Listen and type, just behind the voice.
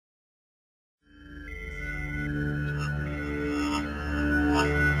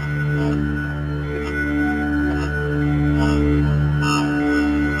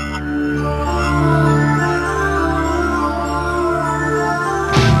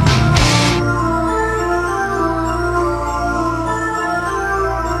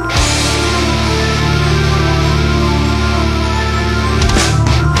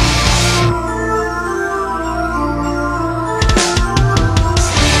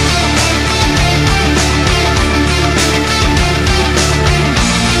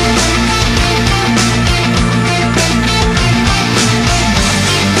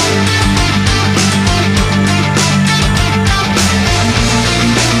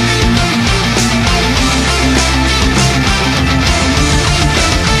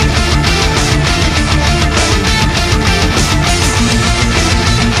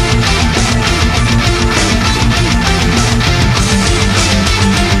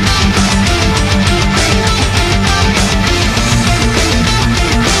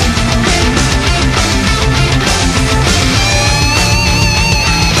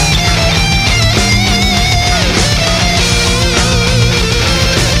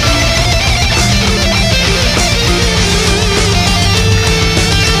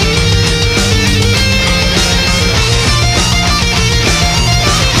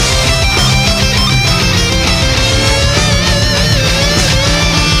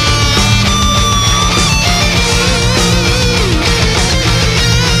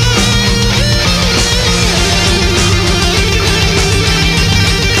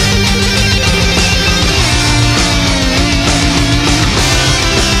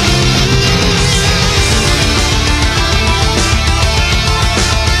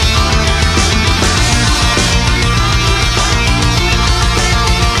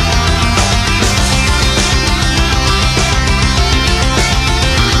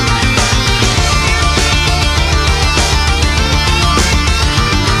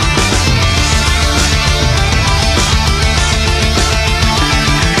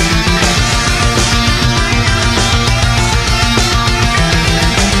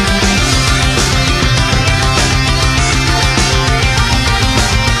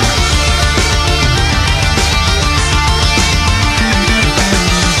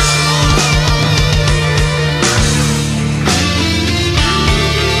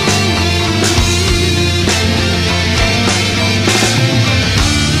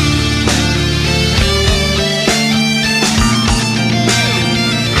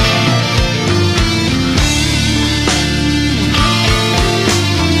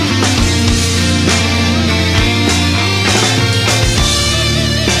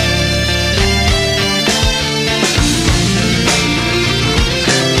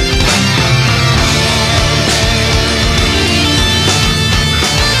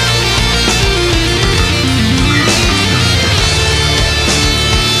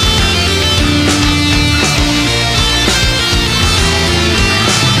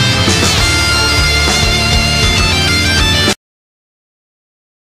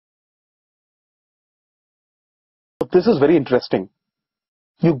this is very interesting.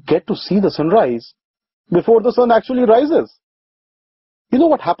 You get to see the sunrise before the sun actually rises. You know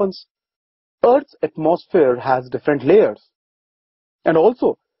what happens? Earth's atmosphere has different layers. And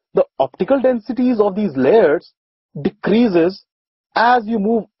also, the optical densities of these layers decreases as you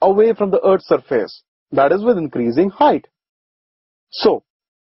move away from the Earth's surface. That is with increasing height. So,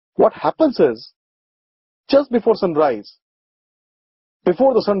 what happens is, just before sunrise,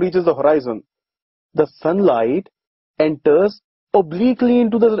 before the sun reaches the horizon, the sunlight enters obliquely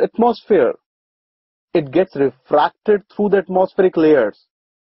into the atmosphere. It gets refracted through the atmospheric layers.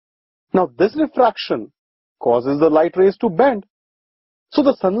 Now, this refraction causes the light rays to bend. So,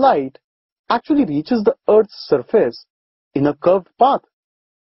 the sunlight actually reaches the Earth's surface in a curved path.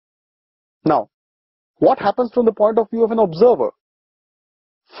 Now, what happens from the point of view of an observer?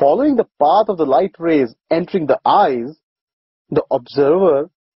 Following the path of the light rays entering the eyes, the observer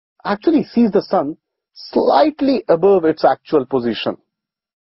actually sees the sun slightly above its actual position.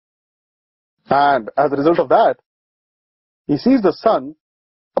 And as a result of that, he sees the sun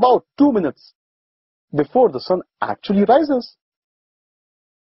about 2 minutes before the sun actually rises.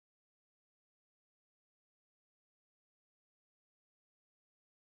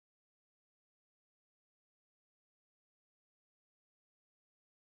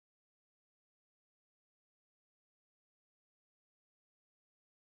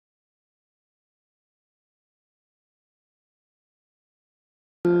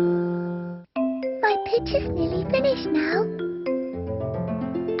 My picture's nearly finished now.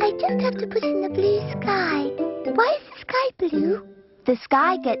 I just have to put in the blue sky. Why is the sky blue? The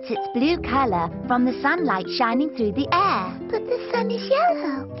sky gets its blue colour from the sunlight shining through the air. But the sun is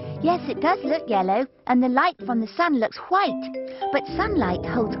yellow. Yes, it does look yellow, and the light from the sun looks white. But sunlight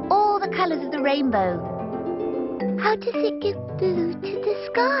holds all the colours of the rainbow. How does it give blue to the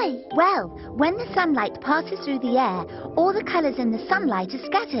sky? Well, when the sunlight passes through the air, all the colours in the sunlight are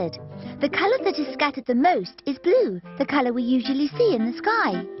scattered. The colour that is scattered the most is blue, the colour we usually see in the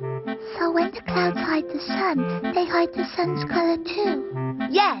sky. So when the clouds hide the sun, they hide the sun's colour too?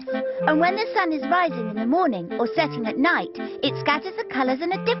 Yes, and when the sun is rising in the morning or setting at night, it scatters the colours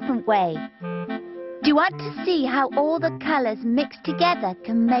in a different way. Do you want to see how all the colours mixed together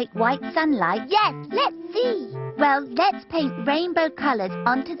can make white sunlight? Yes, let's see. Well, let's paint rainbow colours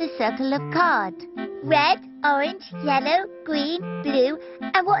onto the circle of card. Red, orange, yellow, green, blue,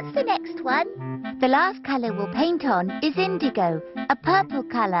 and what's the next one? The last colour we'll paint on is indigo, a purple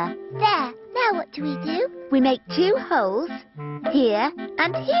colour. There, now what do we do? We make 2 holes, here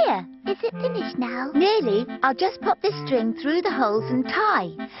and here. Is it finished now? Nearly. I'll just pop this string through the holes and tie.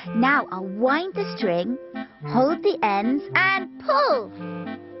 Now I'll wind the string, hold the ends and pull.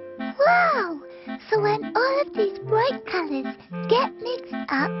 Wow! So when all of these bright colours get mixed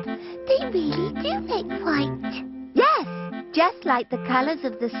up, they really do make white. Yes, just like the colours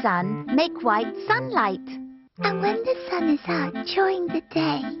of the sun make white sunlight. And when the sun is out during the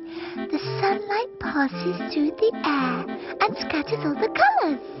day, the sunlight passes through the air and scatters all the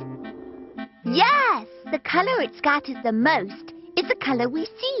colours. Yes, the colour it scatters the most is the colour we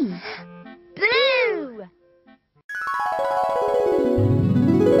see.